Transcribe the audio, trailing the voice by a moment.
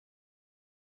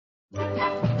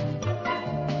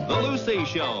The Lucy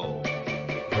Show.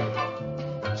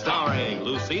 Starring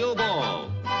Lucille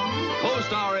Ball.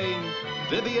 Co-starring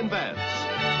Vivian Vance.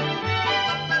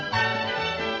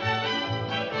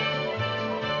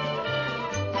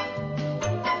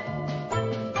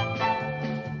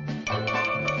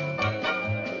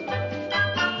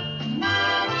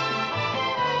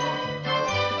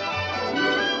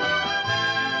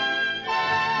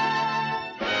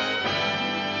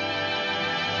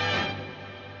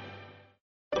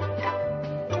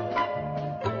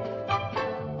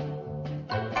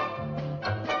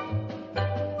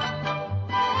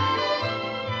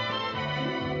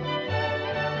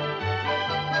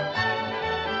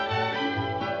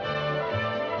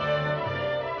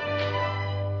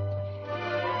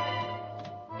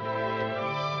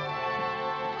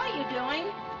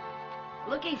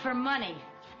 Looking for money.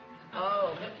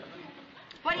 Oh.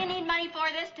 What do you need money for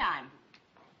this time?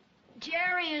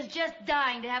 Jerry is just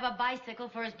dying to have a bicycle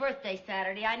for his birthday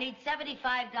Saturday. I need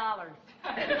 $75.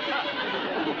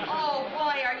 Oh,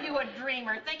 boy, are you a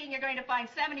dreamer, thinking you're going to find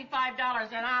 $75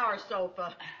 in our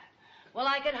sofa. Well,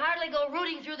 I could hardly go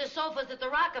rooting through the sofas at the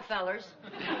Rockefellers.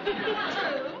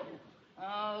 True.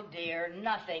 Oh, dear,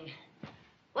 nothing.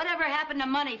 Whatever happened to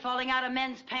money falling out of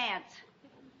men's pants?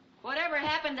 Whatever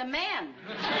happened to men?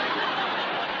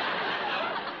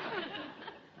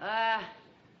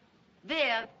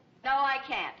 Viv. No, I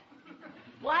can't.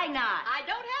 Why not? I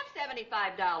don't have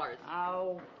 $75.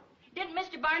 Oh. Didn't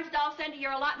Mr. Barnsdall send you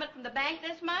your allotment from the bank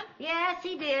this month? Yes,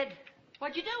 he did.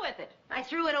 What'd you do with it? I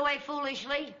threw it away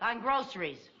foolishly on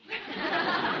groceries.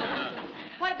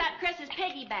 What about Chris's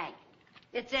piggy bank?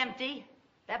 It's empty.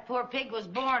 That poor pig was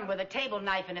born with a table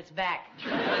knife in its back.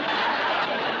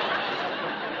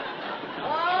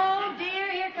 Oh,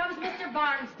 dear, here comes Mr.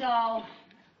 Barnsdall.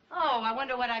 Oh, I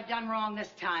wonder what I've done wrong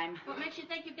this time. What makes you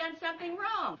think you've done something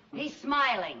wrong? He's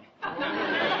smiling.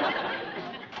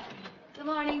 Good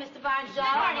morning, Mr. Barnsdall.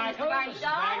 Good morning, Mr. Barnsdall.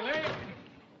 Bagley.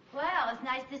 Well, it's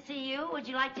nice to see you. Would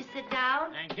you like to sit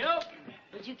down? Thank you.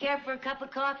 Would you care for a cup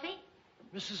of coffee?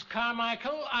 Mrs.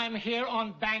 Carmichael, I'm here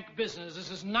on bank business.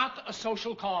 This is not a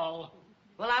social call.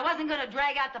 Well, I wasn't going to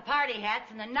drag out the party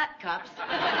hats and the nut cups.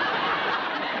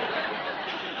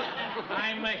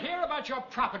 I'm here about your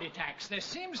property tax. There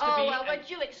seems to be... Oh, well, would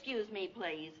you excuse me,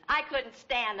 please? I couldn't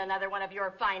stand another one of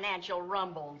your financial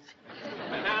rumbles.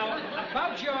 Now,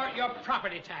 about your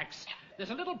property tax, there's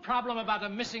a little problem about a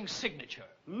missing signature.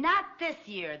 Not this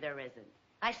year, there isn't.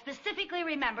 I specifically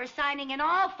remember signing in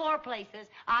all 4 places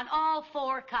on all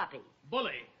 4 copies.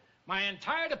 Bully, my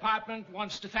entire department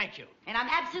wants to thank you. And I'm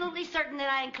absolutely certain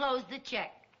that I enclosed the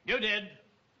check. You did.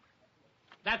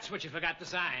 That's what you forgot to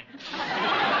sign.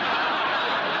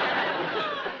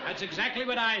 That's exactly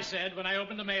what I said when I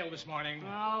opened the mail this morning.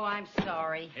 Oh, I'm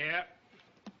sorry. Here.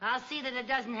 I'll see that it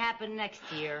doesn't happen next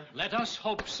year. Let us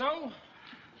hope so.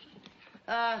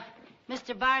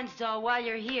 Mr. Barnsdall, while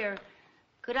you're here,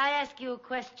 could I ask you a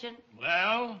question?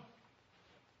 Well?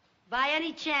 By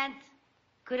any chance,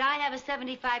 could I have a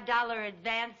 $75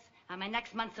 advance on my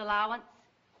next month's allowance?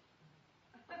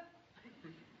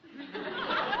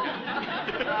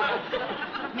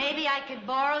 Maybe I could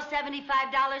borrow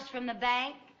 $75 from the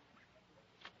bank?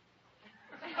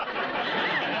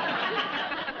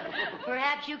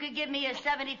 Perhaps you could give me a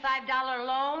 $75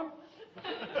 loan?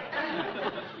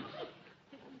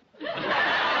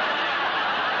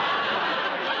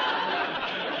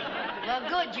 Well,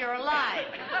 good, you're alive.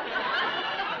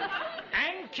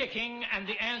 And kicking, and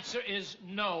the answer is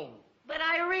no. But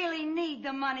I really need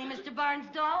the money, Mr.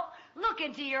 Barnsdall. Look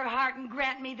into your heart and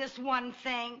grant me this one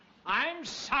thing. I'm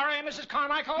sorry, Mrs.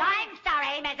 Carmichael. I'm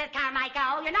sorry, Mrs.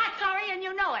 Carmichael. You're not sorry, and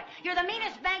you know it. You're the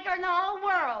meanest banker in the whole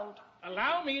world.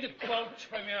 Allow me to quote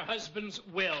from your husband's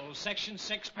will, Section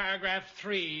 6, Paragraph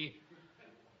 3.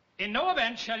 In no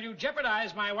event shall you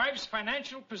jeopardize my wife's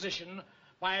financial position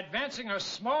by advancing her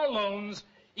small loans,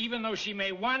 even though she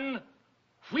may, 1,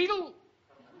 wheedle,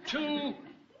 2,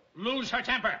 lose her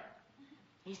temper.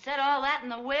 He said all that in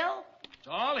the will? It's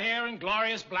all here in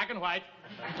glorious black and white.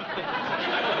 But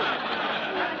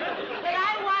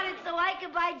I want it so I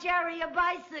can buy Jerry a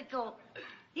bicycle.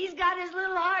 He's got his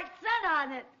little heart set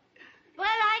on it. But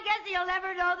I guess he'll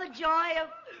never know the joy of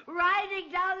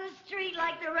riding down the street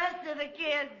like the rest of the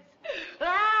kids.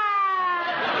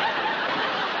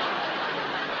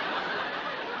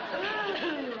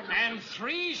 And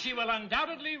 3, she will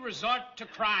undoubtedly resort to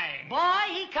crying. Boy,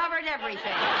 he covered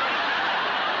everything.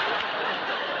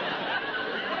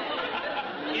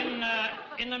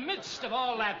 In the midst of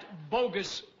all that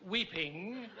bogus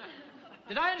weeping,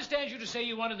 did I understand you to say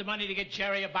you wanted the money to get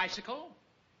Jerry a bicycle?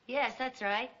 Yes, that's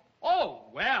right. Oh,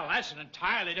 well, that's an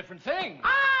entirely different thing.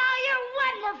 Oh, you're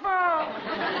wonderful.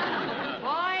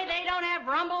 Boy, they don't have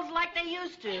rumbles like they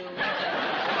used to.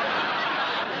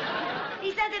 He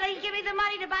said that he'd give me the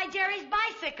money to buy Jerry's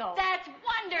bicycle. That's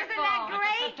wonderful. Isn't that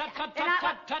great? Tut, tut, And I-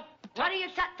 tut, tut, tut. What are you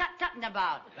tut-tut-tutting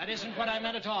about? That isn't what I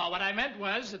meant at all. What I meant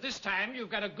was that this time you've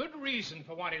got a good reason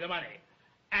for wanting the money.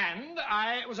 And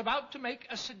I was about to make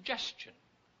a suggestion.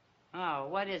 Oh,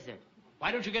 what is it?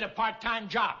 Why don't you get a part-time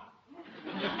job?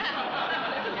 A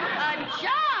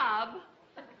job?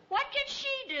 What can she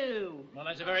do? Well,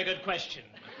 that's a very good question.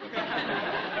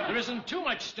 There isn't too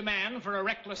much demand for a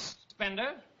reckless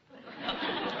spender.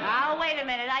 Oh, wait a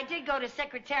minute. I did go to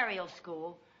secretarial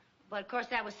school. But, of course,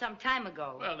 that was some time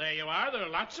ago. Well, there you are. There are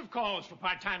lots of calls for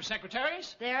part-time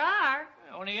secretaries. There are.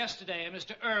 Only yesterday,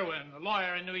 Mr. Irwin, a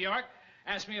lawyer in New York,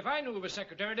 asked me if I knew of a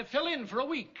secretary to fill in for a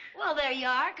week. Well, there you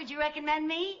are. Could you recommend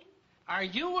me? Are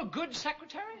you a good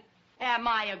secretary? Am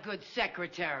I a good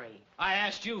secretary? I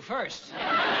asked you first.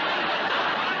 I'll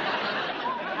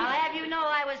have you know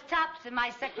I was tops in my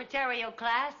secretarial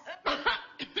class.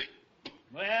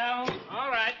 Well, all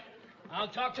right. I'll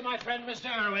talk to my friend, Mr.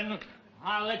 Irwin.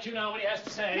 I'll let you know what he has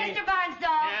to say. Mr.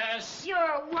 Barnsdall. Yes?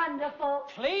 You're wonderful.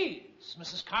 Please,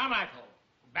 Mrs. Carmichael.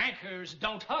 Bankers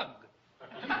don't hug.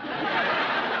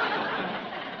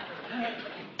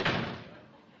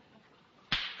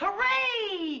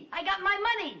 Hooray! I got my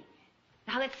money.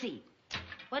 Now, let's see.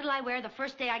 What'll I wear the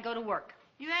first day I go to work?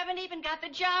 You haven't even got the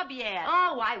job yet.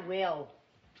 Oh, I will.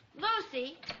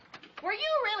 Lucy, were you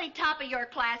really top of your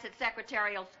class at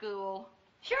secretarial school?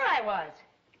 Sure I was.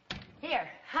 Here,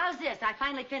 how's this? I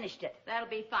finally finished it. That'll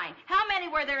be fine. How many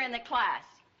were there in the class?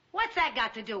 What's that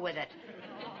got to do with it?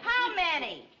 How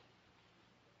many?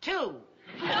 2.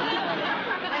 But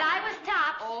I was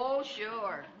tops. Oh,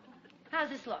 sure. How's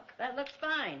this look? That looks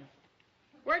fine.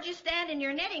 Where'd you stand in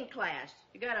your knitting class?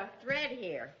 You got a thread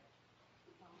here.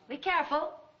 Be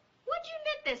careful. What'd you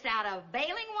knit this out of, baling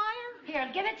wire? Here,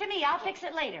 give it to me. I'll fix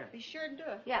it later. Be sure to do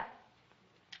it. Yeah.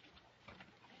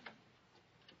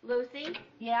 Lucy,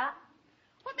 Yeah?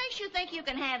 what makes you think you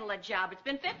can handle a job? It's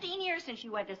been 15 years since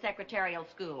you went to secretarial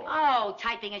school. Oh,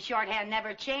 typing and shorthand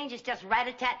never change. It's just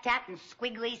rat-a-tat-tat and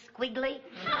squiggly, squiggly.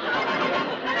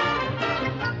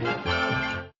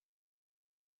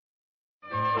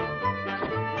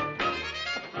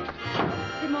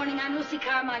 Good morning. I'm Lucy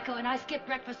Carmichael, and I skipped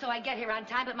breakfast so I get here on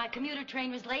time, but my commuter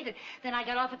train was late, and then I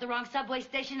got off at the wrong subway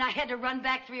station, and I had to run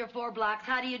back 3 or 4 blocks.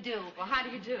 How do you do? Well, how do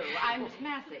you do? I'm Miss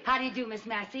Massey. How do you do, Miss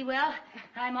Massey? Well,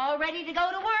 I'm all ready to go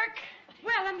to work.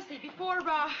 Well, let me see. Before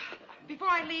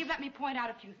I leave, let me point out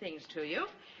a few things to you.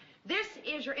 This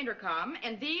is your intercom,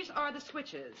 and these are the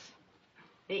switches.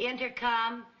 The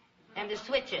intercom and the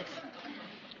switches.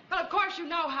 Well, of course, you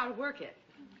know how to work it.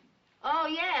 Oh,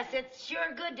 yes, it's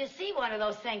sure good to see one of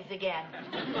those things again.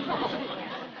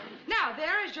 Now,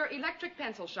 there is your electric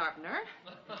pencil sharpener.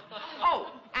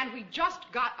 Oh, and we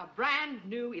just got a brand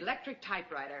new electric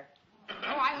typewriter. Oh,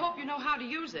 I hope you know how to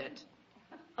use it.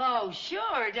 Oh,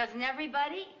 sure, doesn't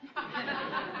everybody?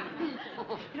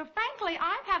 You know, frankly,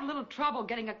 I've had a little trouble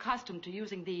getting accustomed to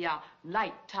using the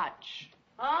light touch.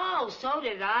 Oh, so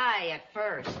did I at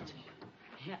first.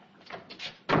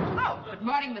 Oh, good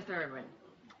morning, Mr. Irwin.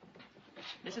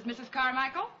 This is Mrs.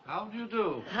 Carmichael. How do you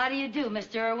do? How do you do,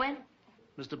 Mr. Irwin?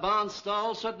 Mr.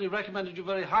 Barnstall certainly recommended you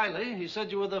very highly. He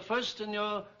said you were the first in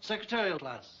your secretarial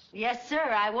class. Yes, sir,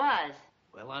 I was.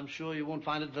 Well, I'm sure you won't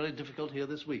find it very difficult here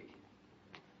this week.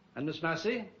 And Miss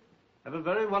Massey, have a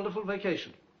very wonderful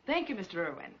vacation. Thank you, Mr.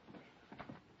 Irwin.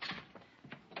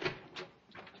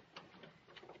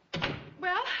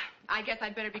 Well, I guess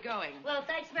I'd better be going. Well,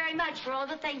 thanks very much for all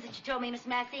the things that you told me, Miss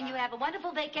Massey, and you have a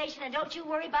wonderful vacation, and don't you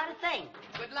worry about a thing.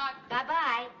 Good luck.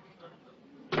 Bye-bye.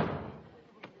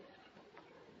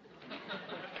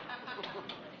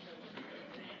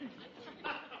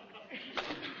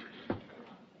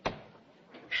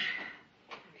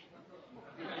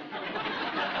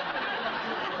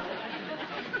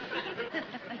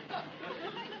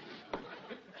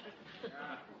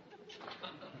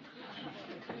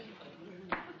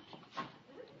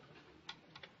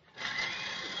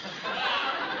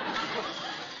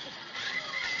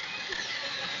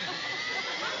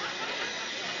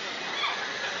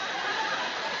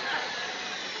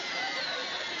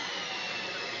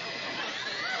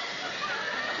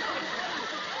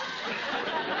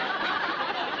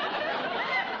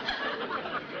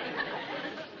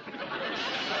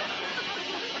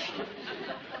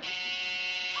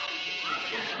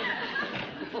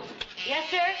 Yes,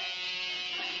 sir?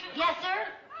 Yes, sir?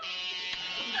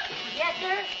 Yes,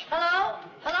 sir? Hello?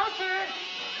 Hello, sir?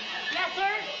 Yes,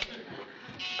 sir?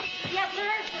 Yes,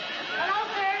 sir? Hello,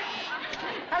 sir?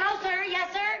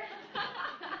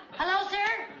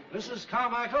 Mrs.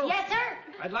 Carmichael? Yes, sir?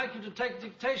 I'd like you to take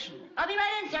dictation. I'll be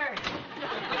right in, sir.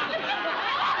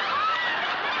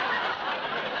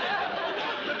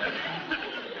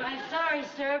 I'm sorry,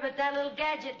 sir, but that little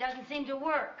gadget doesn't seem to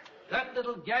work. That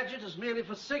little gadget is merely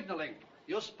for signaling.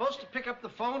 You're supposed to pick up the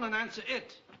phone and answer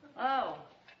it. Oh.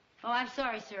 Oh, I'm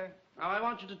sorry, sir. Now, I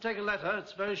want you to take a letter.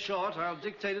 It's very short. I'll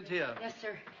dictate it here. Yes,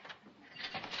 sir.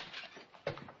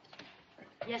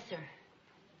 Yes, sir.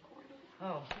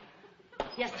 Oh.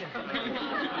 Yes, sir.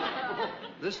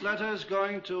 This letter is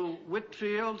going to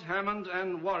Whitfield, Hammond,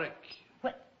 and Warwick.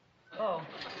 What? Oh.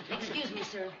 Excuse me,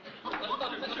 sir.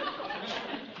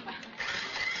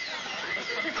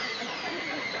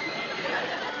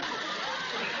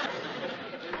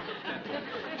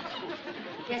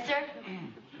 Yes, sir?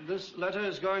 This letter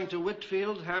is going to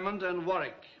Whitfield, Hammond, and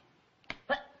Warwick.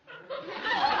 What?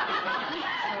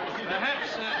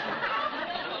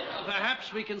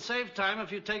 Perhaps we can save time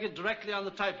if you take it directly on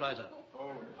the typewriter.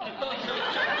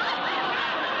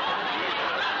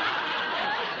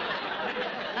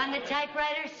 On the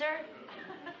typewriter, sir?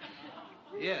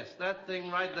 Yes, that thing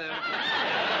right there.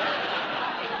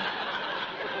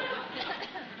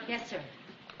 Yes, sir.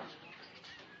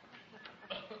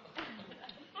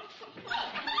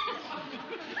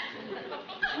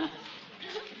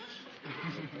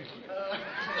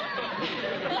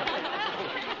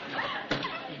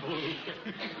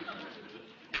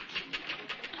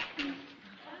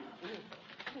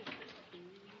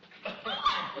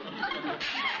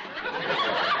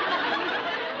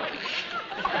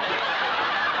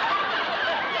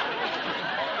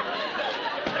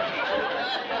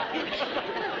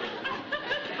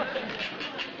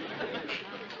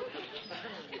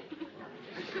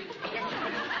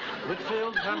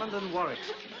 Whitfield, Hammond, and Warwick.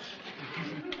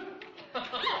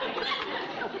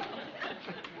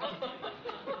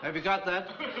 Have you got that?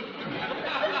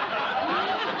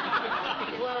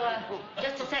 Well,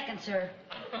 just a second, sir.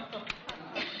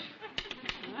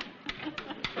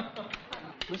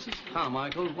 Mrs.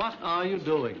 Carmichael, what are you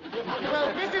doing?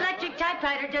 Well, this electric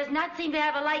typewriter does not seem to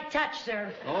have a light touch,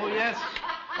 sir. Oh, yes.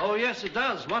 Oh, yes, it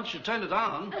does, once you turn it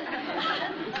on.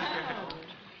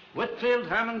 Whitfield,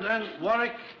 Hammond, and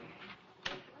Warwick.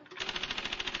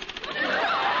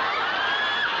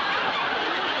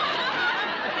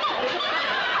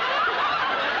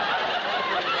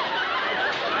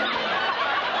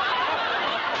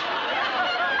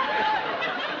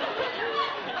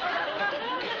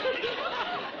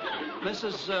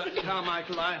 Mrs.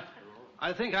 Carmichael,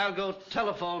 I think I'll go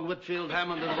telephone Whitfield,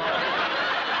 Hammond, and Warwick.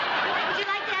 Would you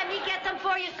like to have me get them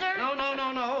for you, sir?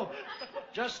 No.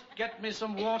 Just get me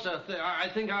some water. I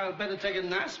think I'll better take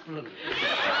an aspirin.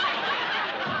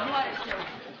 Water, sir.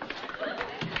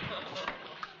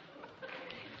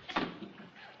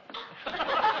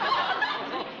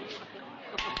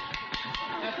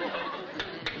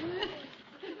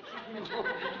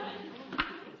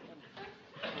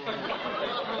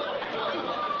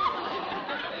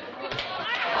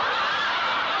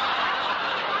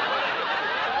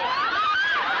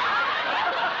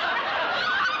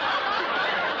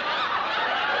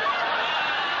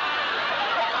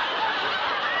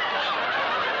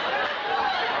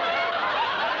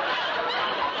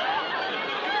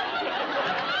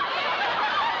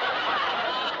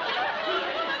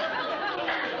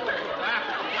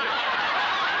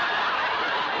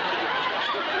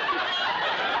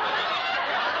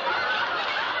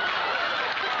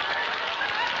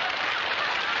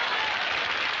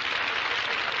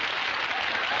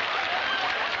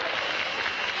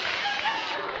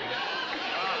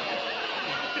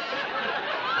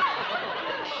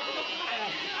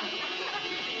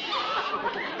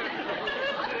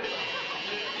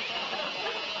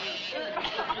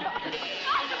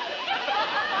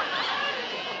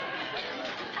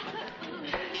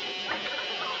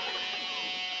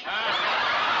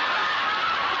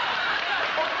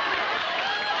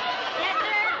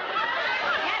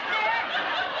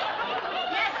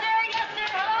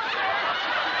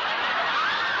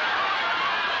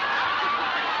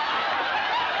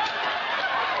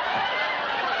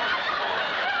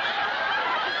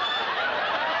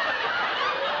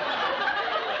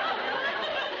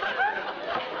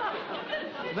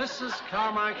 Mrs.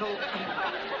 Carmichael,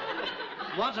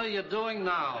 what are you doing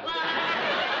now?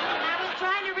 I was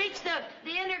trying to reach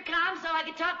the intercom so I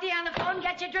could talk to you on the phone and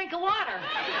get you a drink of water.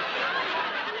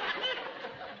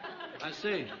 I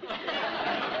see.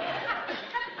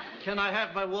 Can I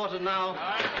have my water now?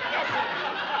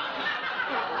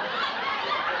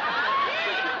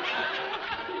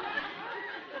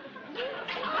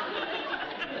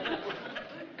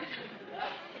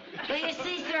 Well, you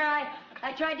see, sir,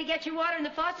 I tried to get your water and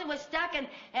the faucet was stuck, and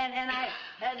then I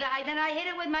hit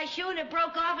it with my shoe and it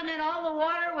broke off, and then all the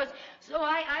water was... So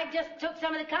I just took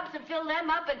some of the cups and filled them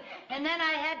up, and then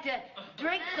I had to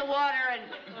drink the water, and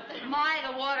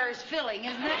the water is filling,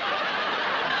 isn't it?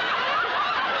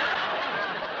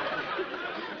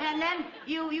 And then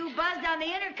you buzzed on the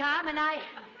intercom, and I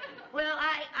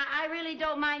really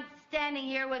don't mind standing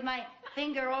here with my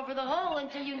finger over the hole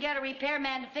until you can get a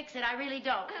repairman to fix it. I really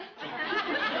don't.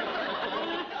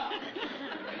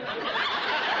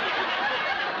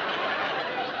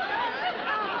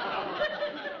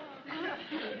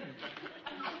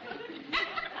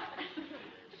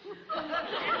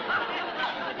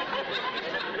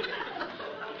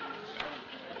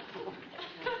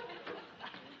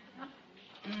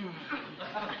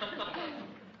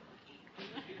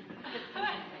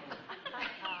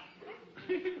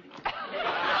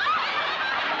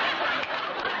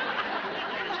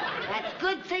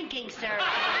 Good thinking, sir.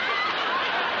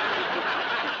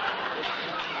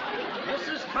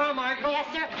 Mrs. Carmichael? Yes,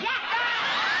 sir. Yes, sir!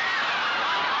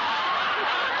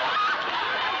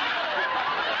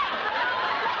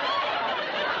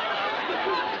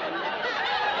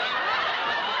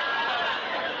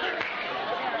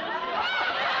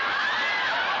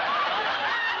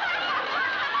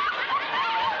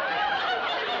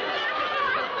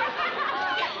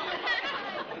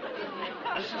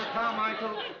 Mrs.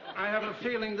 Carmichael, I have a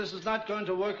feeling this is not going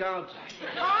to work out.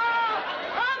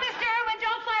 Oh, Mr. Irwin,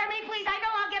 don't fire me, please. I know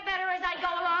I'll get better as I go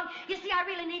along. You see, I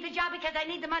really need the job because I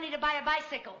need the money to buy a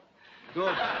bicycle.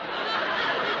 Good.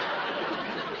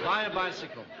 Buy a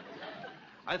bicycle.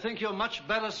 I think you're much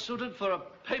better suited for a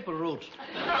paper route.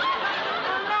 No,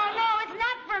 it's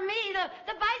not for me.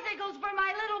 The bicycle's for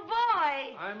my little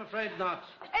boy. I'm afraid not.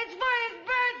 It's for his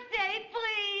birthday.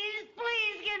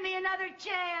 Please give me another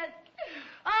chance.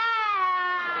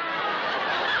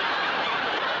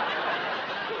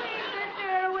 Please, Mr.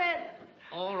 Irwin.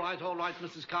 All right,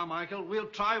 Mrs. Carmichael. We'll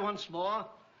try once more,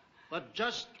 but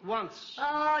just once.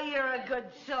 Oh, you're a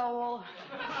good soul.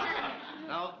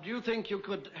 Now, do you think you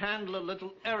could handle a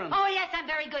little errand? Oh, yes, I'm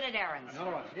very good at errands.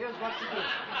 All right, here's what to do.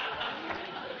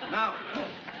 Now,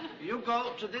 you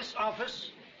go to this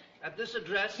office at this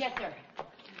address. Yes, sir.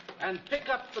 And pick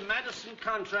up the Madison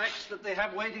contracts that they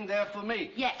have waiting there for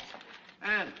me. Yes.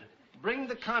 And bring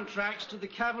the contracts to the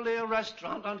Cavalier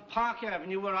Restaurant on Park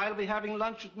Avenue, where I'll be having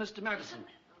lunch with Mr. Madison.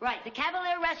 Right, the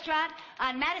Cavalier Restaurant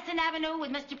on Madison Avenue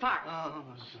with Mr. Park. Oh.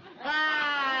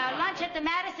 Lunch at the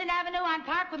Madison Avenue on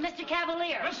Park with Mr.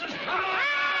 Cavalier. Mrs. Carmichael!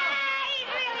 He's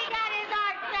really got his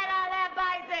heart set on that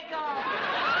bicycle.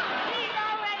 He's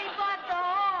already bought the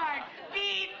horn.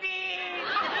 Beep, beep.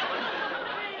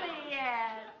 Really,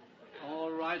 yes. All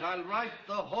right, I'll write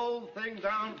the whole thing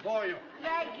down for you.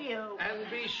 Thank you. And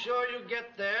be sure you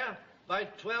get there by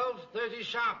 12:30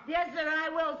 sharp. Yes, sir, I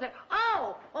will, sir.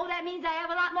 Oh, that means I have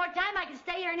a lot more time. I can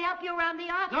stay here and help you around the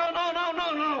office.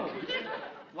 No.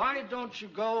 Why don't you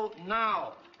go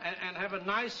now and have a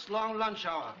nice long lunch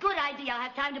hour? Good idea. I'll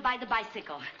have time to buy the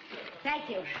bicycle. Thank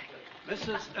you.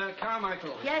 Mrs.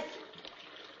 Carmichael. Yes?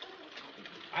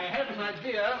 I have an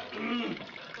idea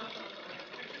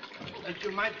that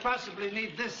you might possibly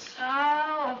need this.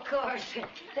 Oh, of course.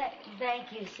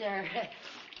 Thank you, sir.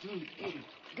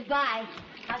 Goodbye.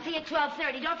 I'll see you at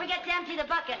 12:30. Don't forget to empty the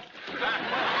bucket.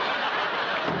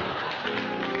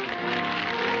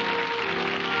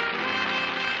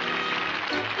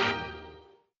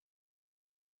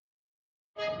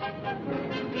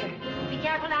 Here. Be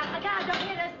careful now. Look out, don't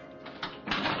hit us.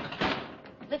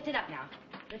 Lift it up now.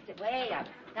 Lift it way up.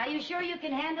 Now, you sure you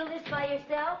can handle this by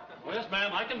yourself? Oh, yes,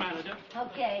 ma'am. I can manage it.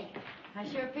 Okay. I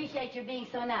sure appreciate your being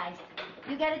so nice.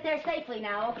 You get it there safely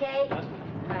now, okay? Yes.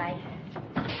 All right.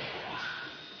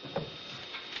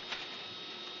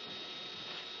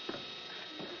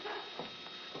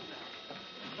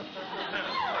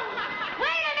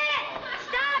 Wait a minute!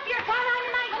 Stop! You're caught on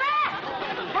my breath!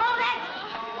 Hold it!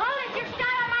 You're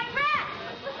stuck on my breath!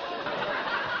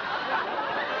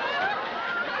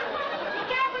 Be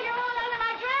careful, you're all under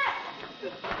my dress!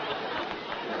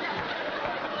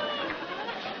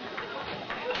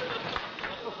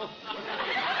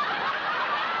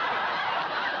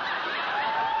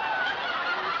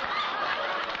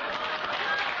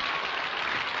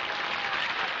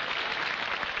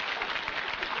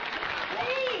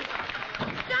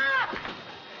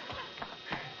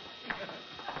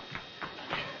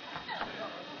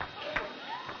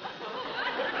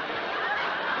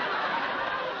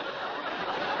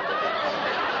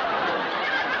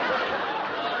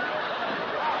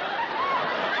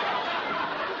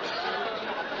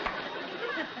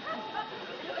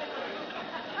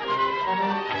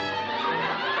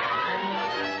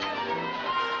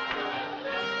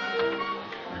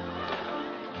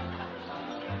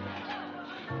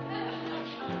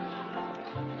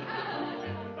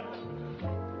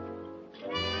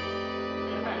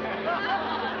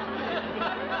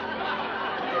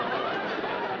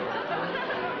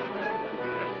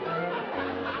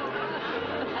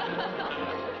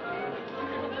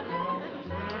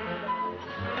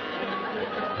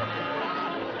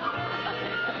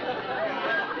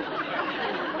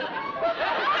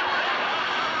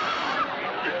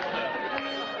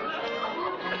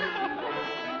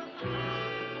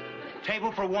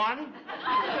 for one?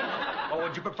 Or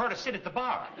would you prefer to sit at the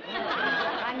bar?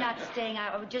 I'm not staying.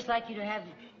 I would just like you to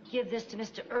give this to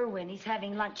Mr. Irwin. He's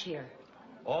having lunch here.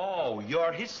 Oh,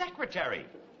 you're his secretary.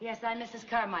 Yes, I'm Mrs.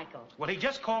 Carmichael. Well, he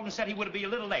just called and said he would be a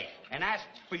little late and asked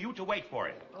for you to wait for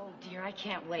him. Oh, dear, I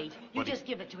can't wait. You just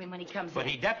give it to him when he comes But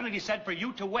in. he definitely said for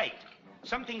you to wait.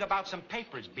 Something about some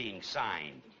papers being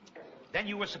signed. Then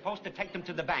you were supposed to take them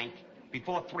to the bank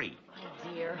before 3.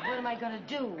 Oh, dear, what am I going to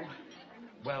do?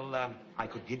 Well, I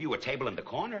could give you a table in the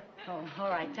corner. Oh, all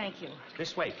right, thank you.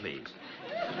 This way, please.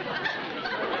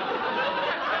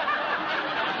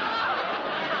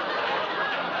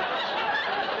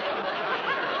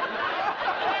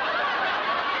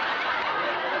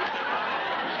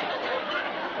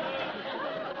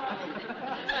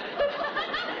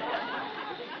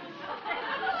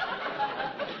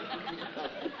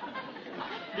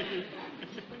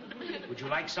 Would you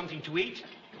like something to eat?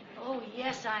 Oh,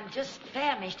 yes, I'm just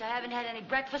famished. I haven't had any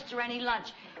breakfast or any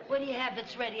lunch. What do you have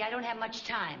that's ready? I don't have much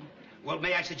time. Well,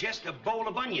 may I suggest a bowl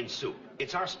of onion soup?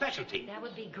 It's our specialty. That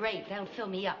would be great. That'll fill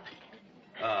me up.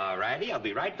 All righty, I'll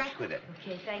be right back with it.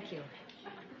 Okay, thank you.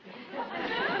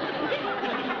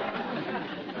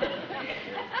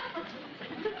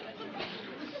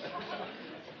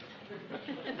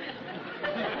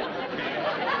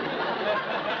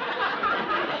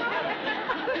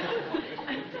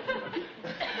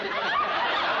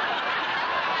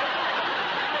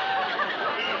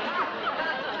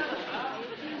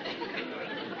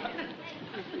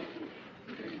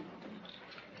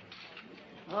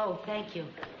 Oh, thank you.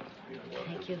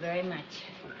 Thank you very much.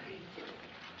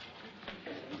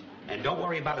 And don't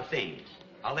worry about a thing.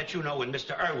 I'll let you know when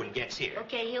Mr. Irwin gets here.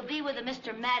 Okay, he'll be with a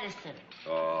Mr. Madison.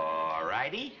 All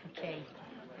righty. Okay.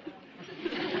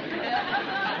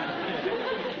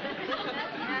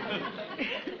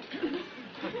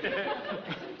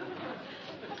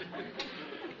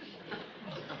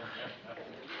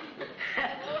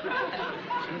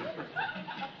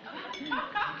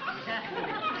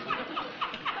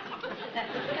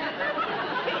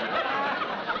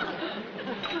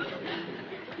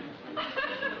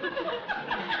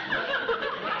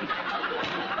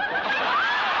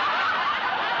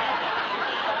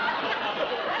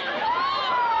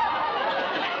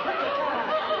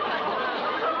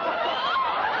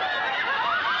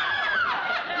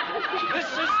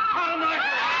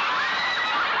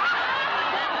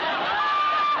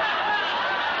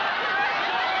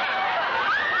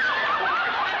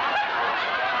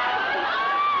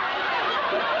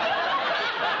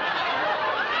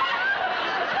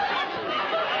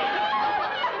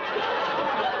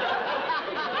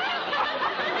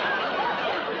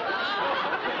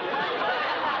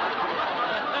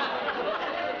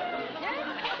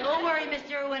 Don't worry,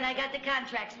 Mr. Irwin. I got the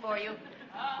contracts for you.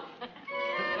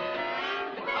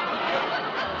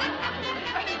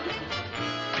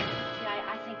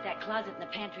 I think that closet in the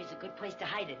pantry is a good place to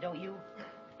hide it, don't you?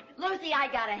 Lucy, I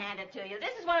gotta hand it to you.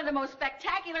 This is one of the most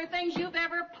spectacular things you've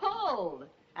ever pulled.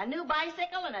 A new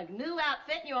bicycle and a new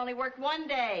outfit, and you only worked 1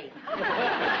 day. Now,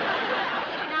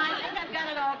 I think I've got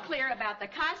it all clear about the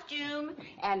costume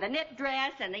and the knit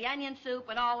dress and the onion soup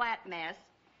and all that mess.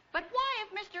 But why,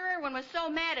 if Mr. Irwin was so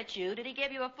mad at you, did he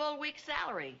give you a full week's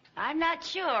salary? I'm not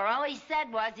sure. All he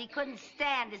said was he couldn't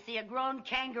stand to see a grown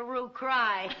kangaroo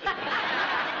cry.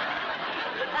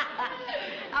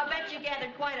 I'll bet you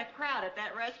gathered quite a crowd at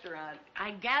that restaurant.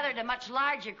 I gathered a much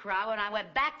larger crowd when I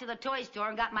went back to the toy store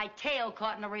and got my tail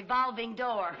caught in a revolving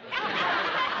door.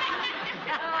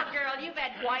 Oh, girl, you've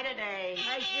had quite a day.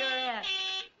 I sure have.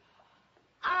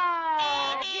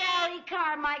 Oh, Jerry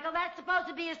Carmichael, that's supposed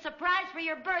to be a surprise for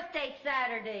your birthday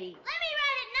Saturday. Let me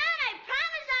write it down. I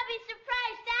promise I'll be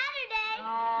surprised Saturday. Oh,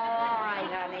 all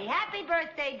right, honey. Happy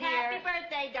birthday, dear. Happy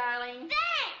birthday, darling.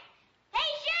 Thanks.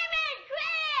 Hey, Sherman,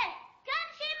 Chris, come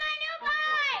see my new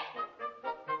bike.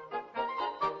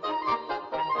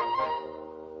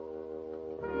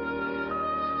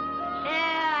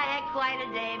 Yeah, I had quite a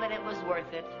day, but it was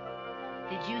worth it.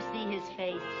 Did you see his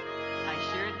face? I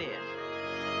sure did.